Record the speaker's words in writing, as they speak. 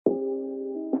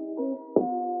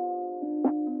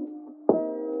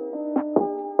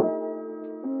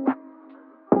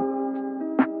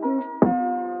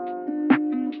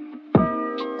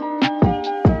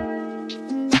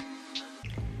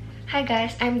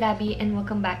guys, I'm Dabi and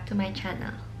welcome back to my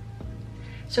channel.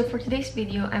 So for today's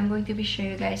video, I'm going to be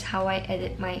showing you guys how I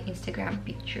edit my Instagram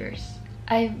pictures.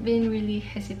 I've been really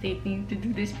hesitating to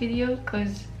do this video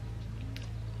because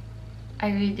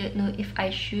I really didn't know if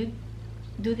I should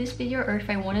do this video or if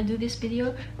I want to do this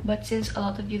video, but since a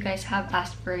lot of you guys have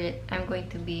asked for it, I'm going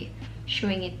to be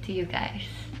showing it to you guys.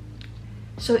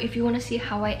 So if you want to see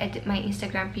how I edit my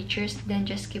Instagram pictures, then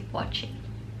just keep watching.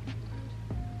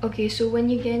 Okay, so when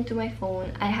you get into my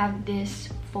phone, I have this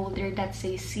folder that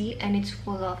says C and it's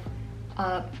full of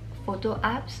photo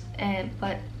apps,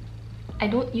 but I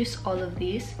don't use all of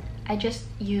these. I just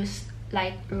use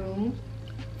Lightroom,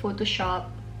 Photoshop,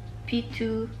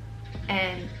 P2,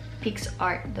 and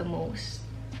PixArt the most.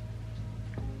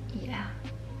 Yeah.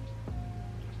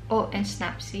 Oh, and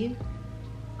Snapseed.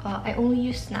 I only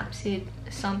use Snapseed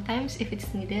sometimes if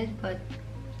it's needed, but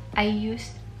I use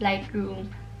Lightroom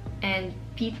and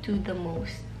P2 the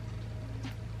most.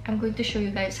 I'm going to show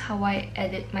you guys how I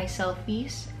edit my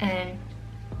selfies and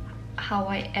how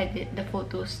I edit the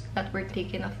photos that were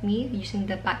taken of me using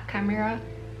the back camera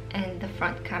and the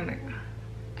front camera.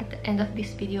 At the end of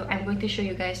this video, I'm going to show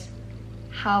you guys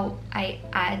how I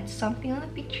add something on a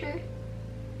picture,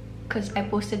 because I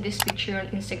posted this picture on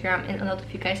Instagram and a lot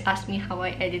of you guys asked me how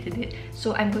I edited it,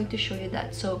 so I'm going to show you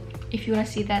that. So if you want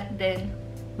to see that, then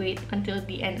wait until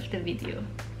the end of the video.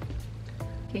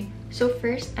 Okay, so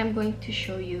first I'm going to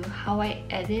show you how I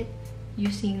edit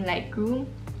using Lightroom.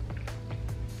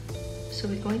 So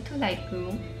we go into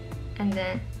Lightroom, and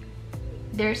then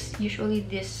there's usually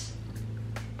these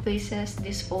places,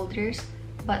 these folders,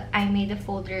 but I made a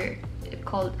folder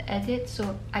called Edit,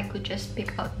 so I could just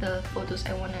pick out the photos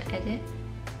I want to edit.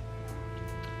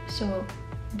 So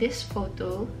this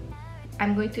photo,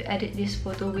 I'm going to edit this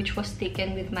photo, which was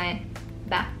taken with my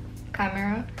back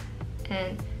camera,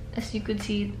 and as you could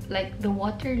see, like, the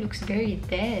water looks very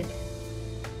dead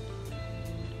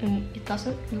and it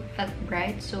doesn't look that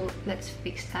bright, so let's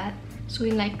fix that. So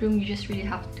in Lightroom, you just really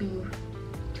have to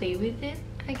play with it,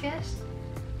 I guess.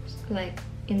 Like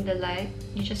in the light,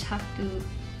 you just have to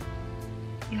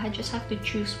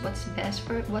choose what's best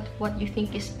for what you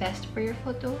think is best for your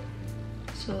photo.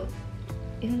 So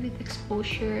in with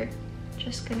exposure,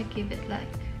 just gonna give it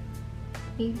like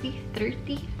maybe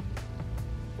 30.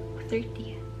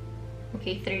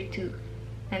 Okay, 32.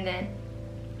 And then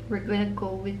we're gonna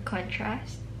go with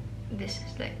contrast. This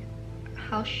is like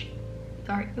how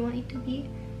dark you want it to be,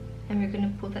 and we're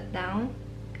gonna pull that down.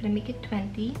 Gonna make it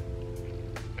 20.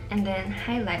 And then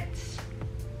highlights,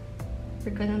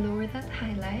 we're gonna lower that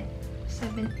highlight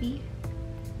 70.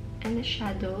 And the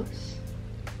shadows,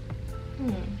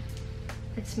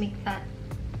 let's make that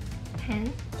 10.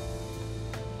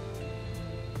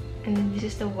 And then this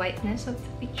is the whiteness of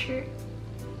the picture.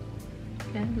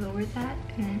 Then lower that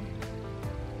and then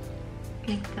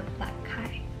make the black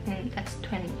high, and that's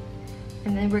 20.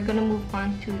 And then we're gonna move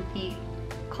on to the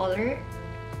color.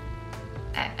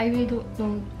 I really don't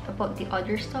know about the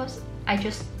other stuff. I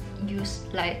just use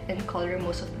light and color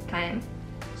most of the time.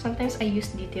 Sometimes I use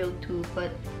detail too,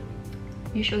 but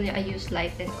usually I use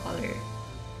light and color.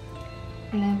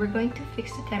 And then we're going to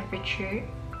fix the temperature.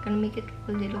 Gonna make it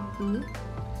a little blue,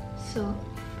 so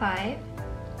 5.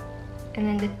 And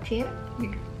then the tint,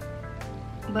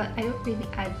 but I don't really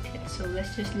add tint, so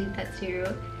let's just leave that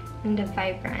 0. And the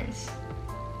vibrance,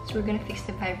 so we're gonna fix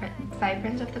the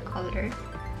vibrance of the color.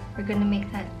 We're gonna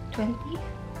make that 20.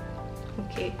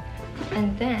 Okay,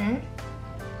 and then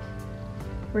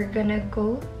we're gonna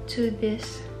go to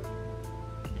this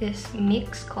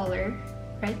mix color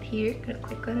right here. Gonna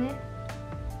click on it,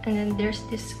 and then there's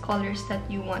these colors that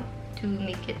you want to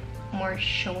make it more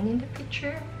shown in the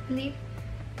picture, I believe.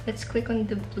 Let's click on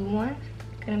the blue one.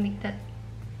 Gonna make that,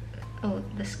 oh,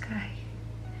 the sky.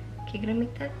 Okay, gonna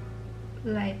make that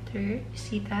lighter. You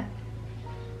see that?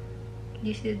 Do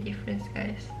you see the difference,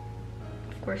 guys?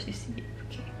 Of course you see it.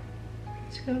 Okay,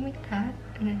 so gonna make that,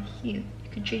 and then hue. You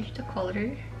can change the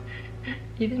color.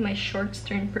 Even my shorts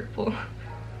turn purple.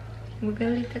 We're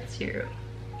gonna leave that 0.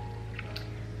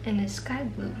 And then sky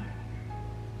blue.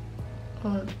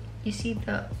 Oh, you see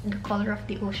the color of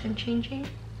the ocean changing?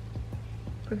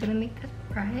 We're gonna make that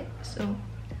bright, so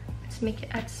let's make it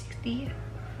at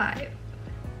 65.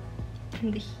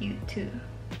 And the hue too.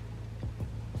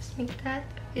 Let's make that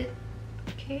a bit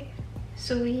okay.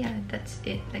 So yeah, that's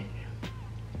it. Like,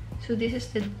 so this is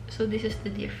the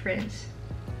difference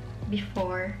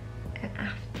before and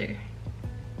after.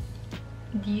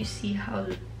 Do you see how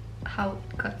it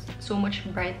got so much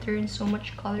brighter and so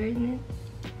much color in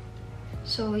it?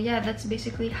 So yeah, that's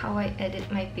basically how I edit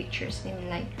my pictures in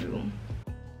Lightroom.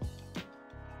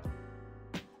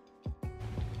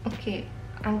 Okay,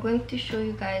 I'm going to show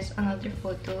you guys another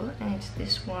photo, and it's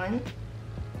this one.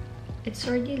 It's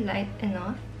already light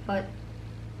enough, but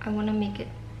I want to make it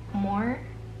more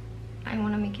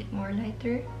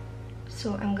lighter,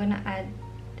 so I'm gonna add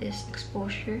this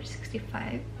exposure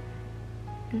 65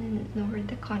 and then lower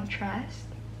the contrast,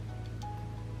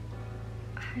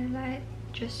 highlight.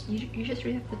 You just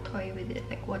really have to toy with it,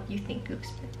 like what you think looks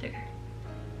better.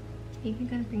 Maybe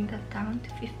gonna bring that down to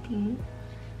 15.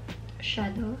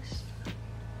 Shadows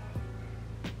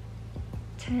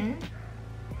 10,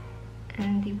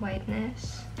 and the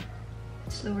whiteness,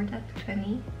 let's lower that to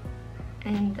 20,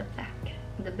 and the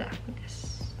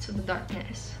blackness, so the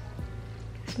darkness,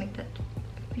 let's make that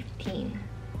 15.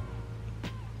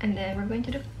 And then we're going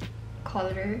to the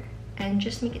color and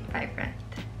just make it vibrant,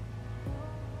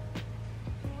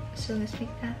 so let's make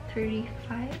that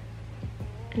 35.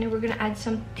 And then we're gonna add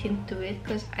some tint to it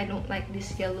because I don't like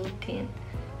this yellow tint,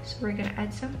 so we're gonna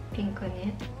add some pink on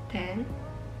it, 10.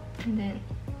 And then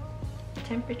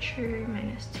temperature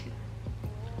 -2.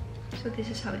 So this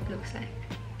is how it looks like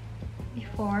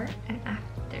before and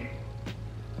after.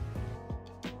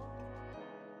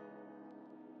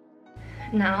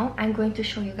 Now I'm going to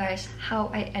show you guys how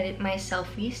I edit my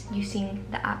selfies using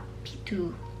the app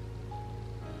P2.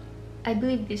 I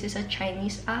believe this is a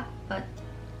Chinese app, but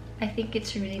I think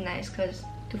it's really nice because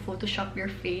to Photoshop your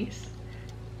face.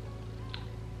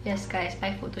 Yes guys,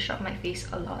 I Photoshop my face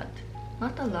a lot.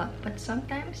 Not a lot, but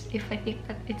sometimes if I think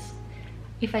that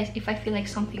if I feel like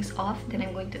something's off, then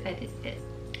I'm going to edit it.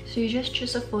 So you just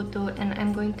choose a photo, and I'm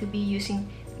going to be using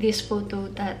this photo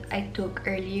that I took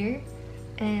earlier,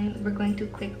 and we're going to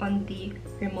click on the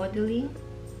remodeling,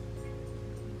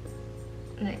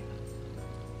 like,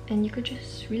 and you could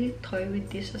just really toy with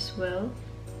this as well,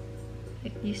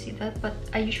 like you see that, but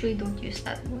I usually don't use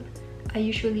that one. I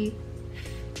usually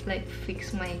like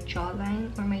fix my jawline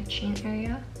or my chin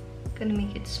area. Gonna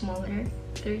make it smaller,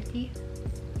 30,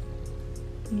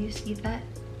 and you see that.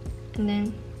 And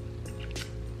then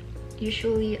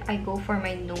usually I go for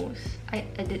my nose. I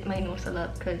edit my nose a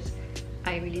lot because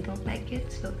I really don't like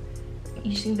it, so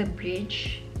using the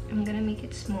bridge, I'm gonna make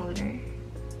it smaller,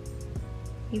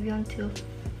 maybe until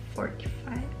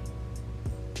 45.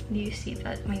 Do you see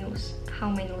that my nose, how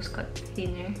my nose got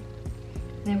thinner?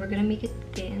 And then we're gonna make it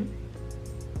thin,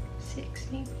 6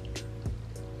 maybe.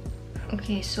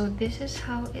 Okay, so this is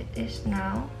how it is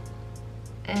now,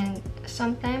 and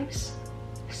sometimes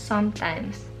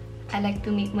I like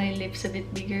to make my lips a bit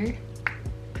bigger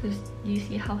because you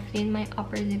see how thin my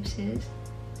upper lips is,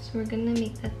 so we're gonna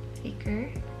make that thicker,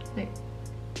 like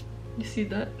you see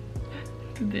that,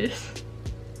 to this,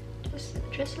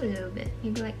 just a little bit,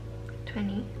 maybe like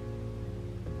 20,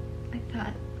 like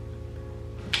that.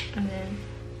 And then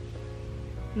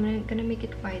I'm gonna make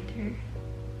it wider,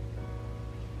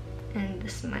 and the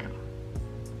smile.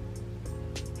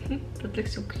 That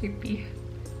looks so creepy,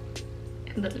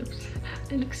 and that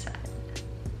looks sad.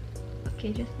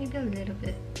 Okay, just maybe a little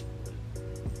bit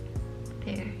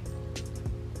there.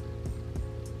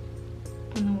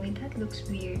 Oh no, wait, that looks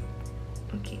weird.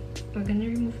 Okay, we're gonna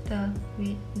remove the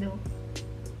window.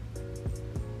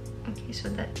 Okay, so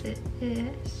that's it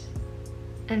is,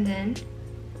 and then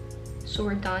so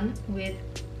we're done with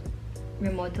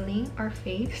remodeling our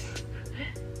face.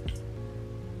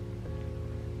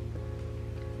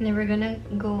 And then we're gonna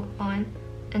go on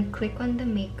and click on the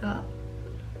makeup,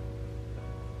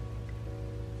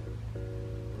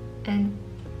 and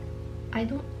I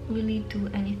don't really do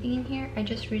anything in here. I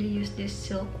just really use this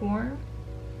silkworm,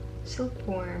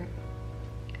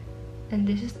 and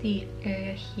this is the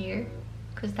area here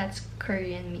because that's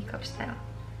Korean makeup style.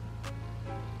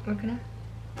 We're gonna,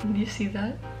 do you see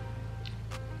that?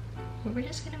 We're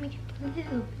just gonna make it a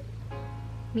little bit,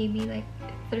 maybe like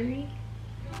 30.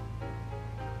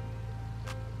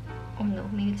 Oh no,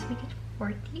 maybe let's make it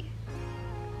 40.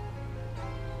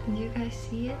 Do you guys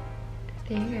see it?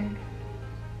 There.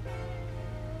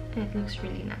 And it looks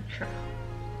really natural.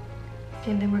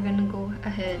 And then we're gonna go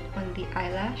ahead on the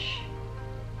eyelash.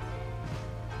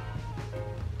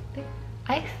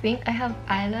 I think I have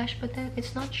eyelash, but then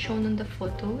it's not shown on the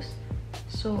photos.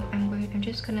 So I'm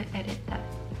just gonna edit that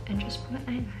and just put an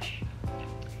eyelash.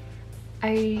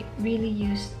 I really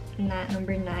use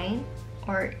number 9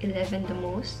 or 11 the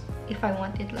most. If I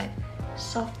want it like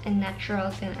soft and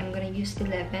natural, then I'm gonna use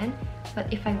 11.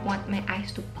 But if I want my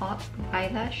eyes to pop with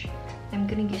eyelash, I'm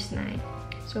gonna use 9.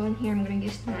 So in here I'm gonna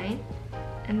use 9,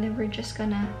 and then we're just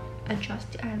gonna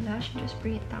adjust the eyelash and just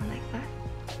bring it down like that.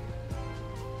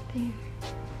 There.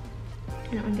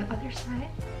 And on the other side,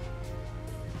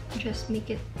 just make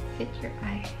it fit your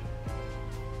eye.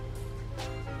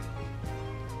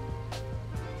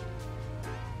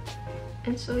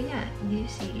 And so yeah, do you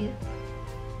see it?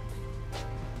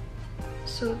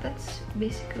 So that's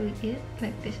basically it.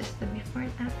 Like, this is the before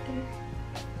and after.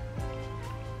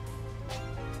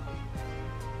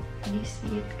 Do you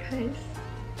see it, guys?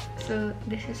 So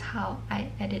this is how I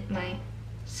edit my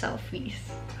selfies.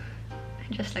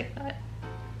 Just like that.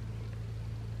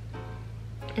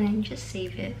 And then just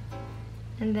save it.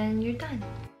 And then you're done.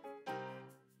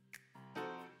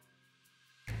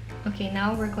 Okay,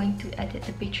 now we're going to edit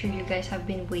the picture you guys have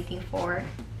been waiting for.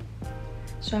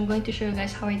 So I'm going to show you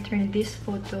guys how I turn this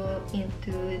photo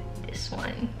into this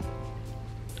one.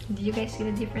 Do you guys see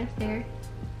the difference there?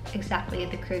 Exactly,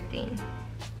 the curtain.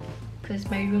 Because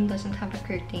my room doesn't have a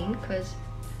curtain, because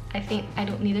I think I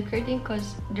don't need a curtain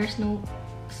because there's no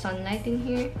sunlight in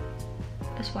here.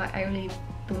 That's why I really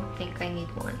don't think I need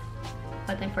one.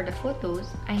 But then for the photos,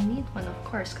 I need one, of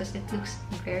course, because it looks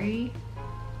very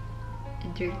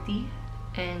dirty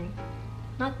and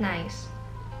not nice.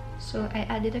 So I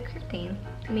added a curtain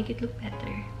to make it look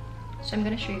better. So I'm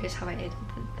gonna show you guys how I edited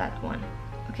that one.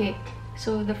 Okay,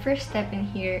 so the first step in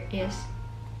here is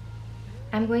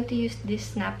I'm going to use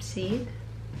this Snapseed.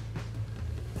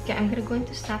 Okay, I'm gonna go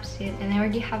into Snapseed, and I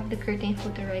already have the curtain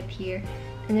photo right here.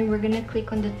 And then we're gonna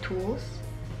click on the tools,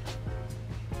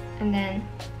 and then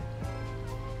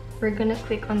we're gonna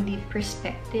click on the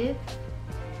perspective,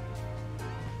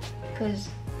 because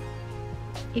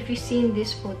if you see in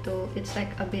this photo, it's like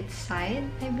a bit side,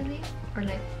 I believe, or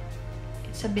like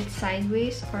it's a bit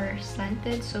sideways or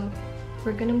slanted. So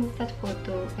we're gonna move that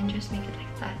photo and just make it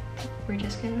like that. We're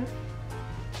just gonna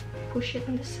push it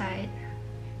on the side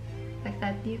like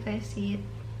that. Do you guys see it?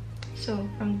 So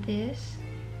from this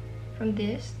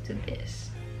to this.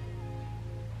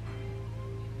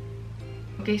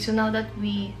 Okay, so now that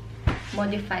we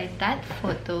modified that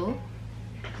photo,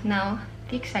 now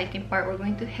the exciting part, we're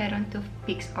going to head on to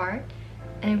PixArt,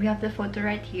 and we have the photo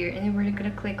right here, and then we're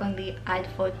gonna click on the add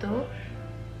photo.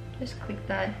 Just click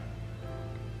that,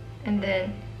 and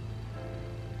then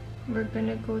we're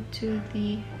gonna go to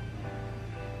the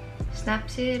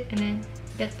Snapseed and then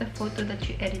get the photo that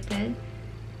you edited,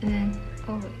 and then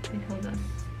oh wait, hold on.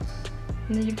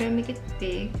 And then you're gonna make it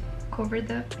big, cover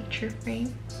the picture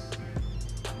frame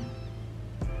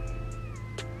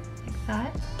like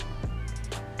that,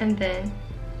 and then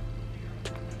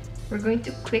we're going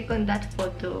to click on that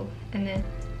photo, and then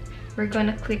we're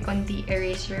gonna click on the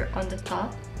eraser on the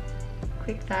top.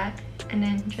 Click that, and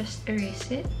then just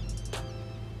erase it,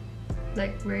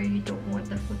 like where you don't want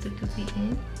the photo to be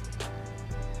in.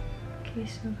 Okay,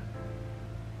 so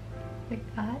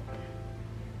like that.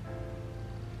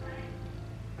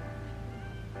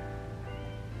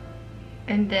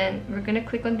 And then we're gonna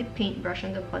click on the paintbrush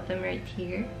on the bottom right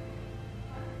here,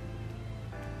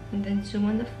 and then zoom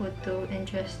on the photo and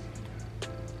just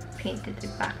paint it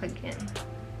back again.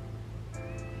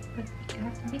 But you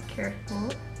have to be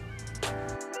careful.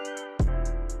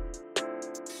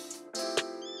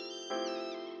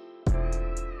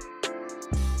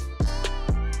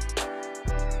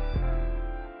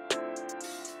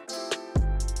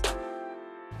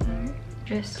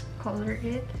 Just color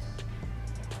it,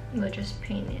 we'll just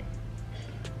paint it.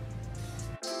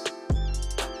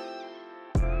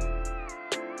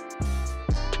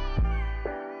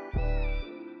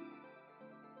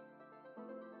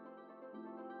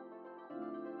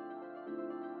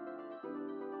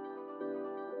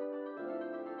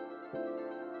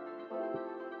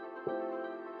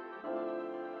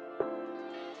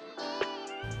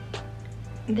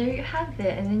 There you have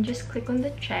it, and then just click on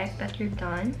the check that you're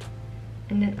done,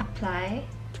 and then apply.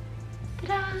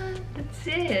 Ta-da! That's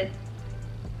it.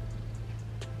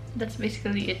 That's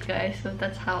basically it, guys. So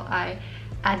that's how I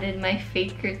added my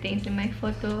fake curtains in my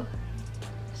photo.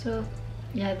 So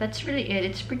yeah, that's really it.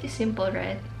 It's pretty simple,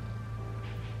 right?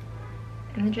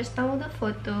 And then just download the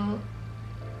photo,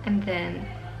 and then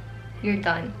you're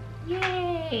done.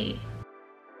 Yay!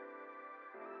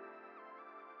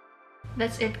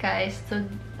 That's it, guys. So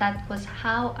that was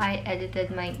how I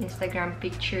edited my Instagram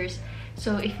pictures.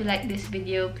 So if you like this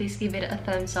video, please give it a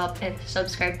thumbs up and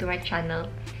subscribe to my channel.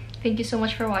 Thank you so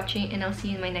much for watching, and I'll see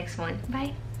you in my next one.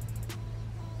 Bye!